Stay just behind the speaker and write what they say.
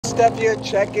Steph here,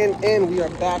 checking in. We are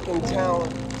back in town.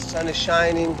 The sun is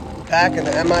shining. Back in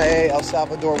the MIA. El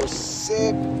Salvador was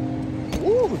sick.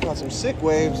 Woo, we got some sick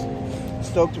waves.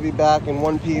 Stoked to be back in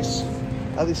one piece.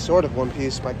 At least sort of one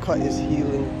piece. My cut is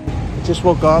healing. I just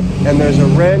woke up and there's a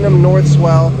random north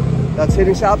swell that's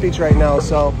hitting South Beach right now,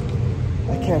 so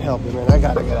I can't help it, man. I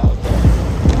gotta get out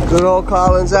there. Good old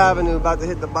Collins Avenue, about to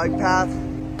hit the bike path.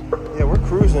 Yeah, we're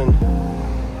cruising.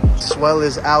 Swell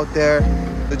is out there.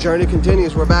 The journey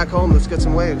continues. We're back home. Let's get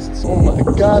some waves. Oh my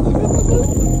God.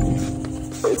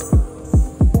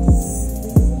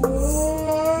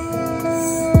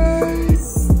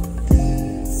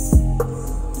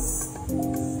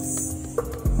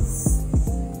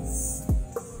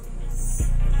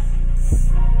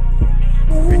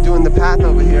 We're doing the path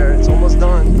over here. It's almost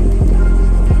done.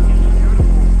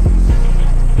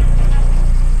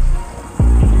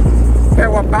 Okay,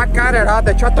 we're back at it, huh?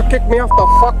 They tried to kick me off the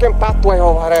fucking pathway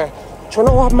over there. But you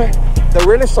know what, man? They're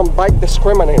really some bike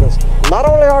discriminators. Not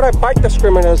only are they bike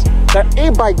discriminators, they're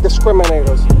e-bike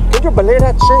discriminators. Can you believe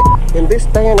that shit? In this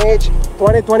day and age,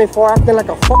 2024, acting like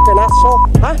a fucking asshole,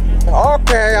 huh?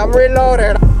 Okay, I'm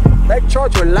reloaded. Make sure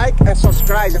to like and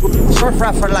subscribe.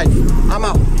 Surfrap for life. I'm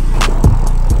out.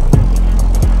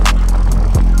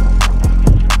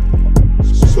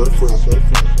 Surfrap.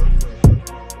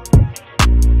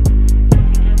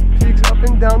 Peaks up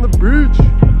and down the bridge.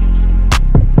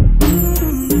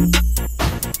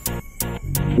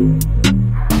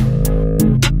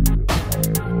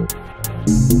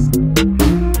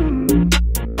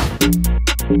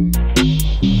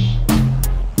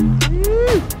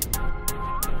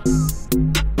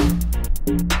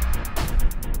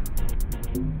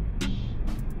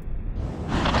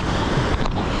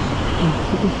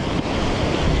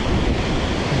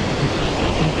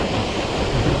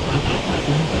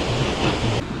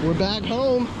 We're back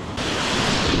home.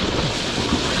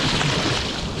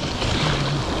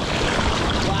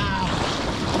 Wow.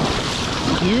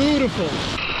 Beautiful.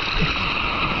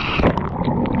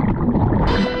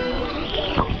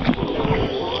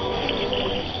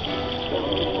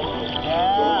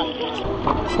 Yeah.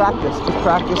 Just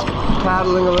practice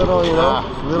paddling a little, you know,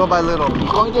 little by little.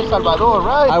 You're going to El Salvador,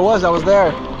 right? I was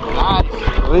there. Nice.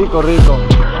 Rico, rico.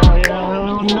 Oh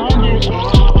yeah,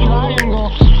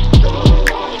 triangle.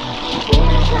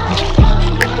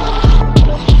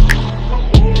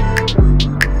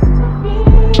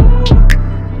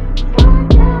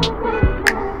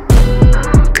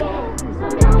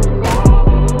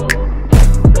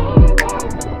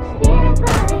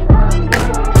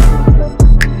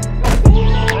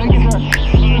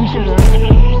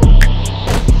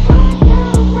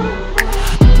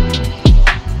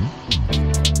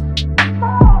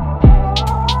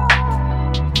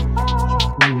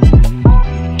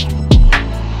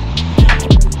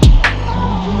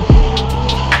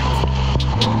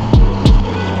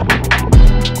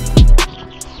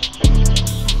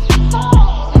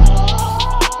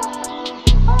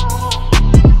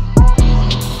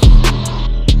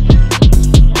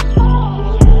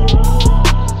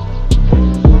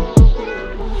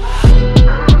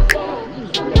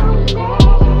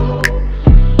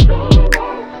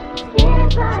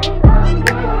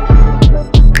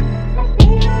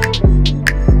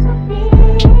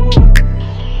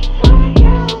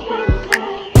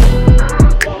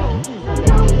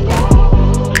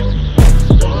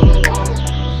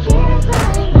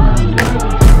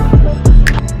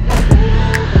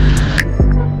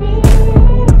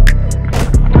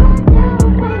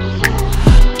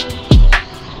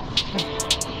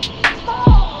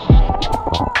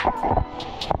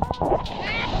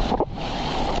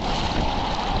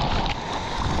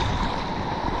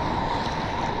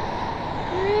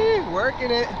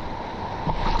 Working it.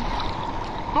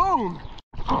 Boom.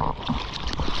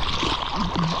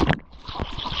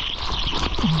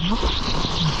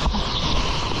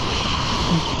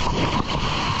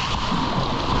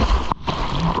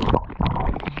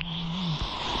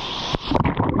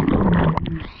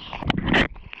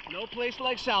 No place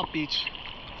like South Beach.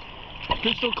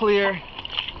 Crystal clear.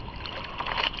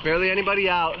 Barely anybody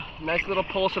out. Nice little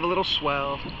pulse of a little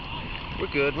swell. We're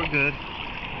good, we're good.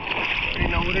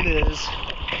 Already know what it is.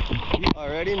 You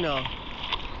already know.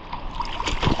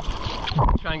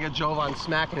 Try and get Jovan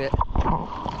smacking it.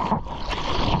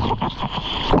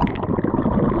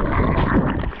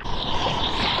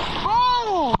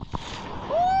 Oh!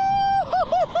 Oh!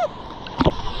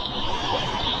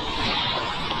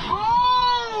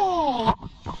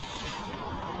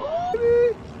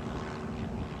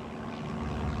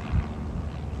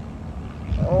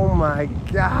 Oh my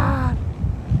God!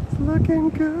 It's looking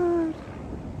good.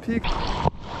 Peak.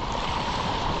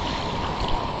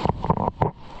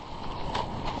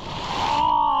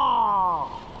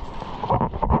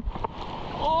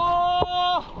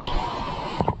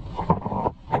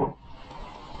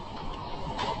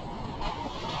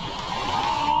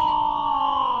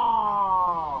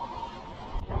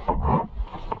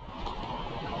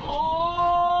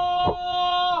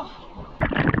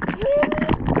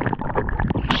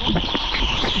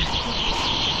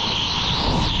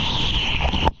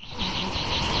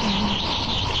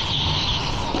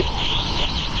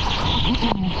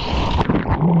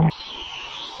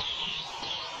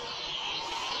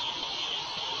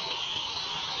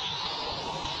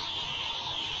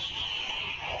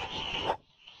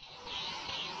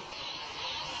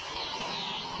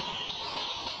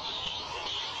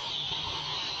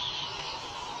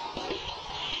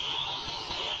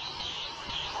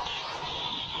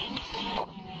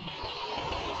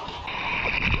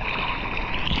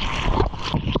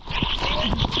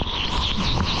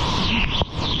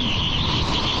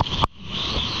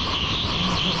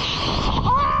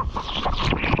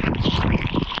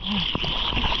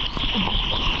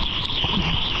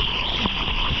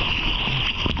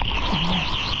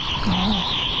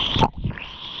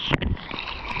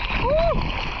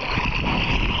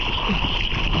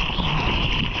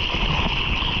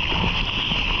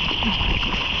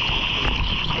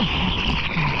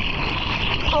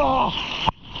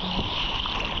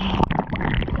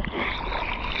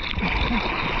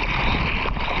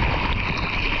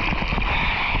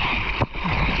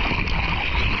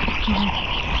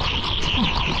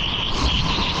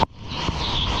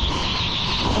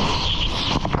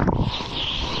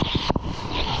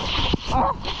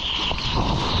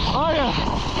 Oh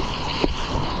yeah.